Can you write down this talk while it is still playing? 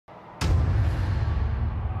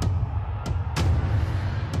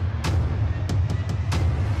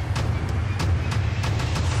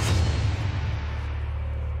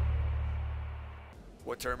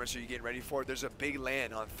What tournaments are you getting ready for? There's a big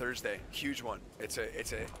LAN on Thursday, huge one. It's an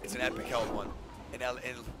epic held one in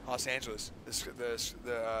Los Angeles.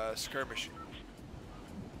 The skirmish.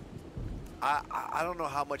 I don't know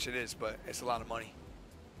how much it is, but it's a lot of money.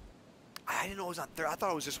 I didn't know it was on Thursday. I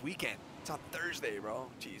thought it was this weekend. It's on Thursday,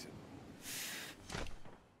 bro. Jesus.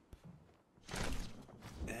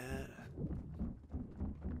 Yeah.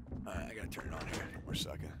 Alright, I gotta turn it on here. We're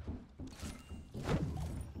sucking.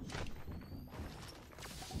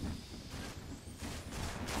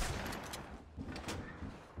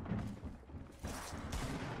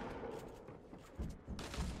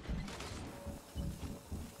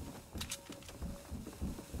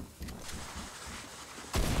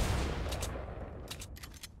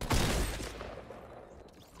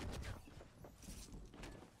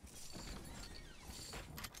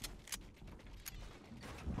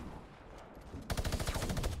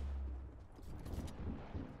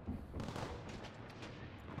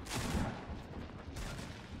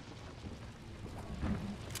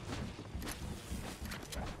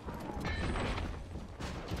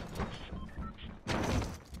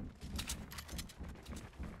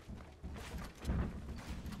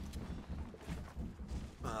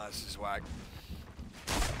 This is whack.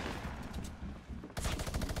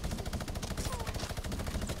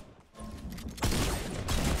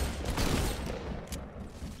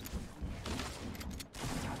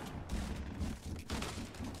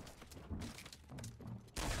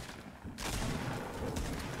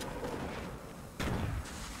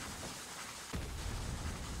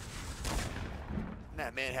 Doesn't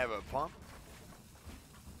that man have a pump?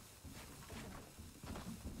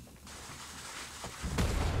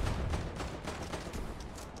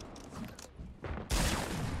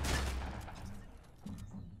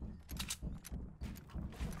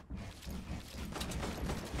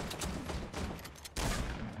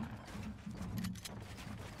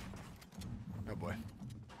 Oh boy.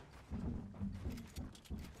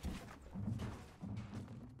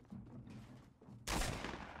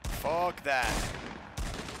 Fuck that.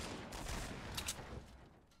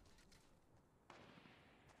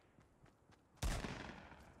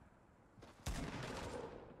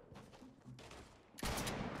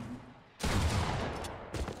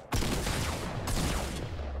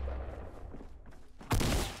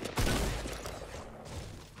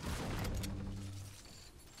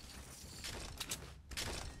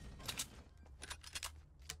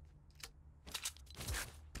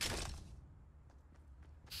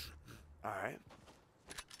 Alright.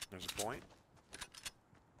 There's a point.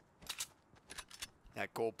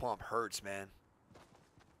 That gold pump hurts, man.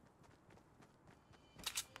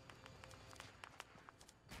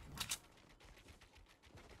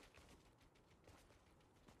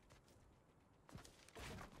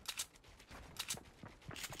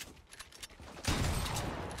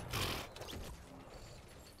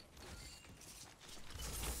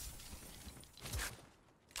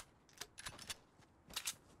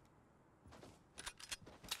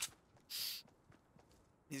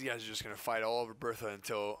 These guys are just gonna fight all over Bertha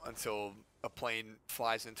until a plane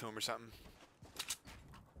flies into him or something.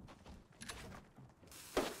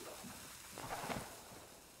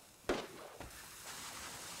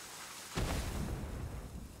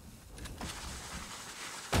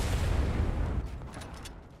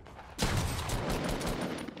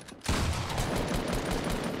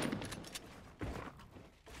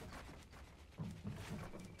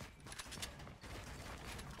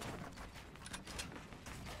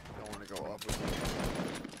 Go up with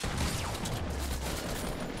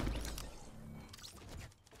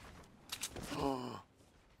you. Oh.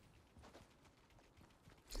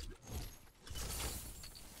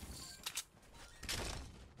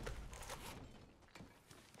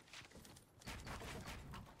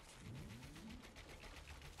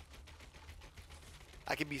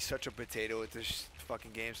 I can be such a potato at this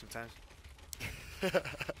fucking game sometimes.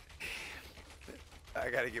 I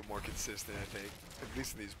gotta get more consistent, I think. At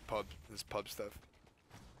least in this pub stuff.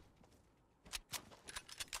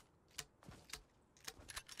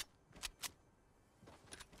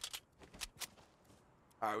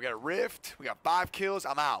 Alright, we got a rift. We got 5 kills.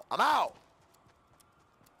 I'm out. I'm out!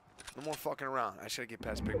 No more fucking around. I just gotta get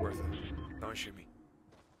past Big Bertha. Don't shoot me.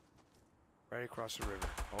 Right across the river.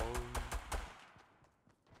 Oh.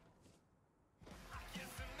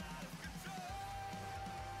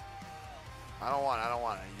 I don't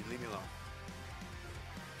want it. You leave me alone.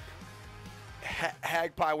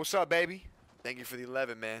 Hagpie, what's up, baby? Thank you for the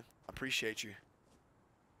 11, man. I appreciate you.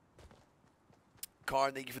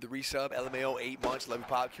 Karn, thank you for the resub. LMAO, 8 months. Love you,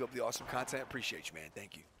 Pop. Keep up the awesome content. Appreciate you, man.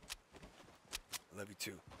 Thank you. I love you,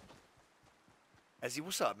 too. Ezzy,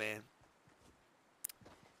 what's up, man?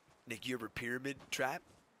 Nick, you ever pyramid trap?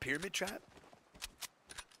 Pyramid trap?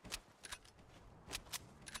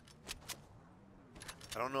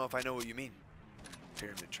 I don't know if I know what you mean.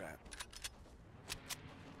 Pyramid trap.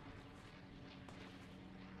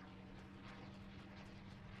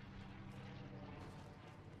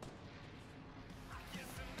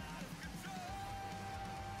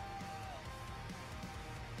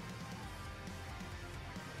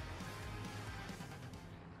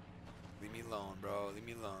 Leave me alone, bro. Leave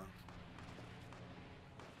me alone.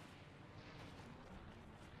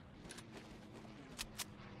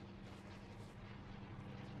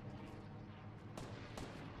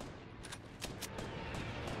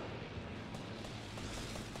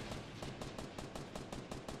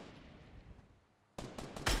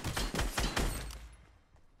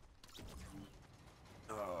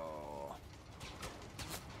 Oh.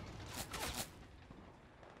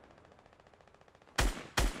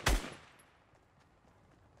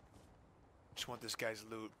 Just want this guy's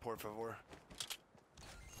loot, por favor.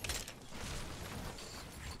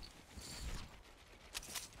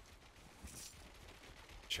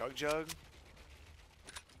 Chug jug?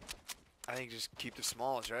 I think just keep the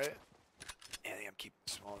smalls, right? Yeah, I think I'm keeping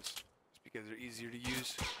the smalls. Just because they're easier to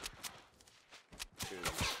use. Dude.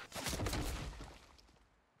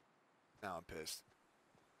 Now I'm pissed.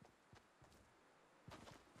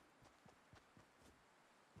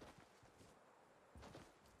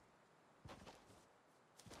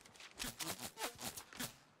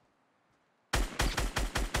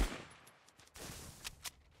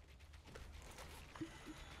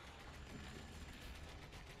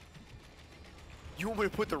 You want me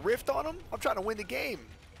to put the rift on him? I'm trying to win the game.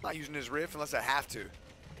 I'm not using his rift unless I have to.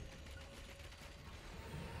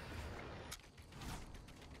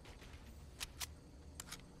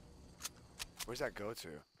 Where's that go to?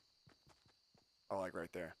 Oh, like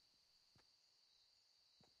right there.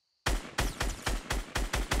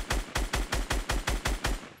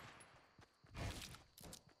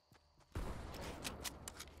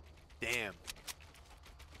 Damn.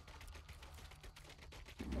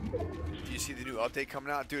 You see the new update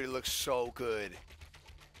coming out? Dude, it looks so good.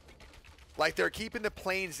 Like they're keeping the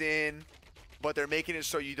planes in, but they're making it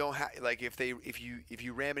so you don't have, like, if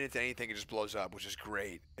you ram it into anything, it just blows up, which is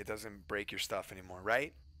great. It doesn't break your stuff anymore,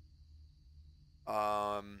 right?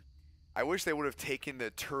 I wish they would have taken the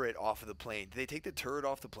turret off of the plane. Did they take the turret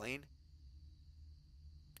off the plane?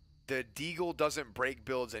 The Deagle doesn't break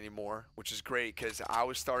builds anymore, which is great because I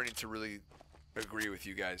was starting to really agree with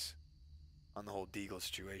you guys on the whole Deagle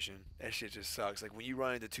situation. That shit just sucks. Like when you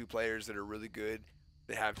run into two players that are really good,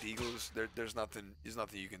 they have Deagles, there's nothing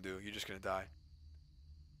you can do. You're just gonna die.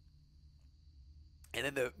 And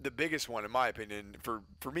then the biggest one, in my opinion,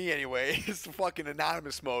 for me anyway, is the fucking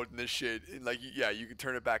anonymous mode in this shit. And like, yeah, you can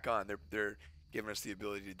turn it back on. They're giving us the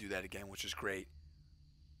ability to do that again, which is great.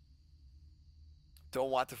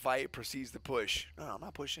 Don't want to fight, proceeds to push. No, I'm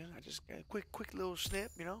not pushing. I just got a quick little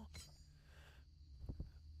snip, you know.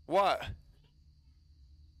 What?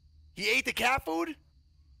 He ate the cat food?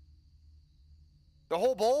 The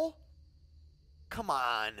whole bowl? Come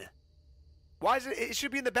on. Why is it? It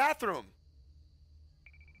should be in the bathroom.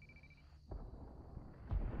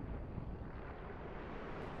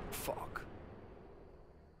 Fuck.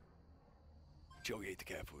 Joey ate the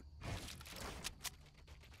cat food.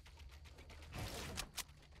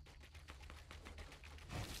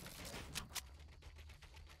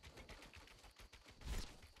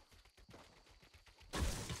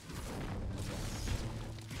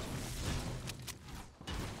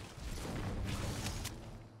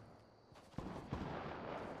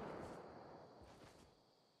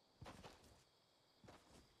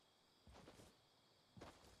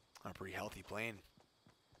 A pretty healthy plane.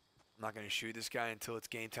 I'm not going to shoot this guy until it's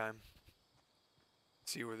game time.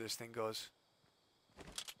 See where this thing goes.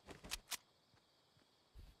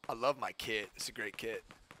 I love my kit. It's a great kit.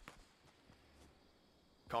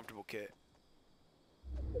 Comfortable kit.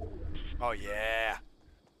 Oh, yeah.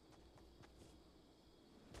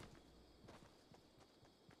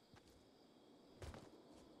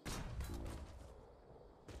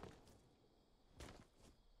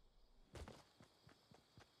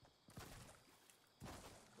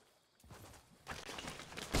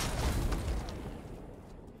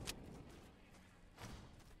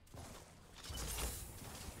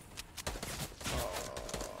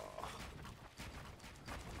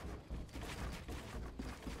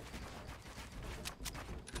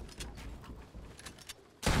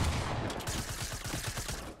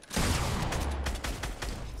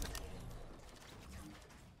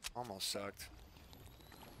 Almost sucked.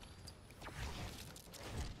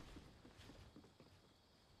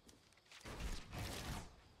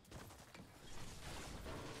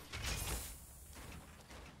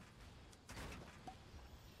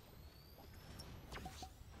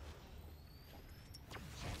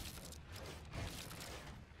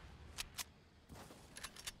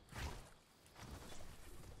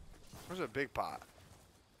 a big pot.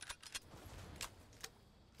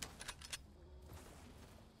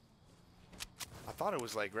 I thought it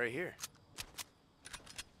was like right here.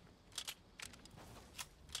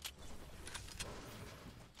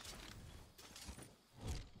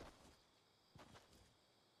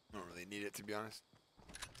 I don't really need it, to be honest.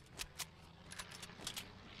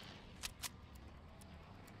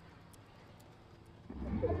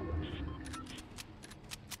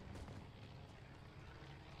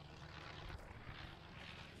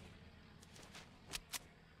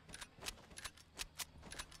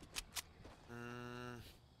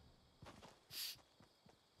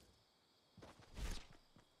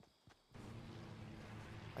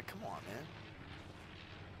 Like, come on, man.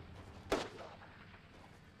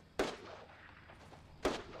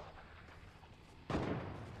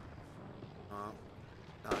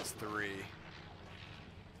 Now it's 3.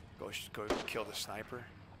 Go kill the sniper.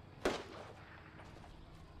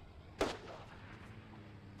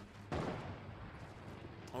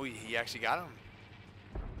 Oh, he actually got him.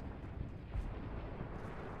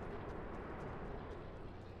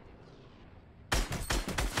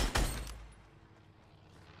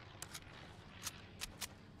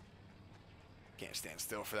 Can't stand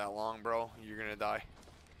still for that long, bro. You're gonna die.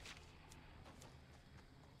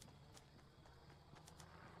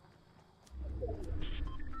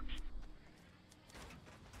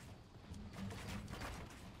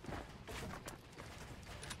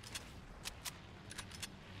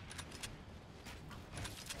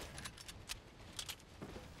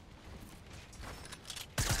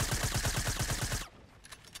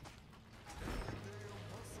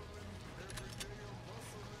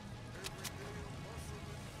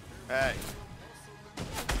 Hey.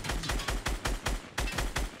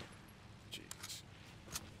 Jesus.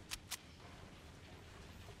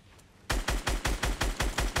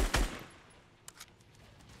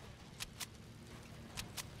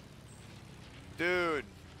 Dude.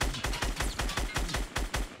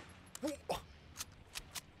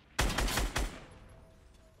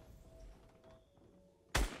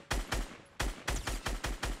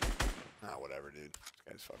 Ah, whatever, dude. This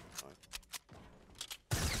guy's fucking fine.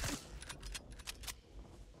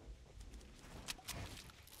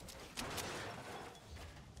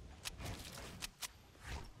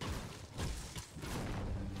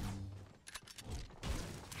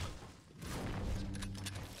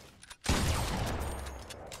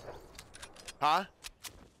 Huh?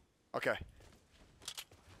 Okay.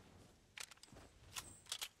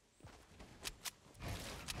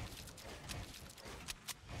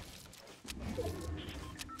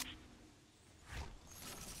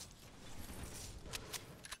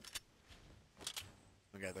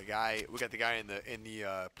 We got the guy in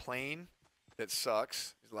the plane that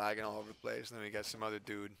sucks. He's lagging all over the place, and then we got some other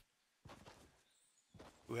dude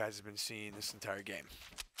who hasn't been seen this entire game.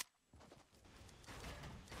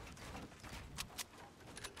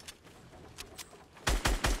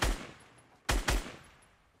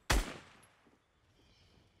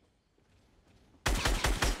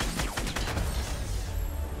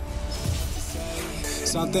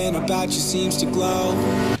 Something about you seems to glow.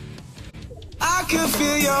 I can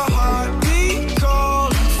feel your heartbeat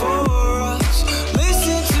calling for us.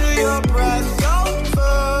 Listen to your breath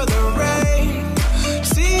over the rain.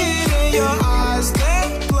 See it in your eyes,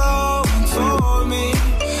 they're glowing for me.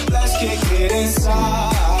 Let's kick it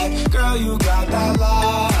inside. Girl, you got that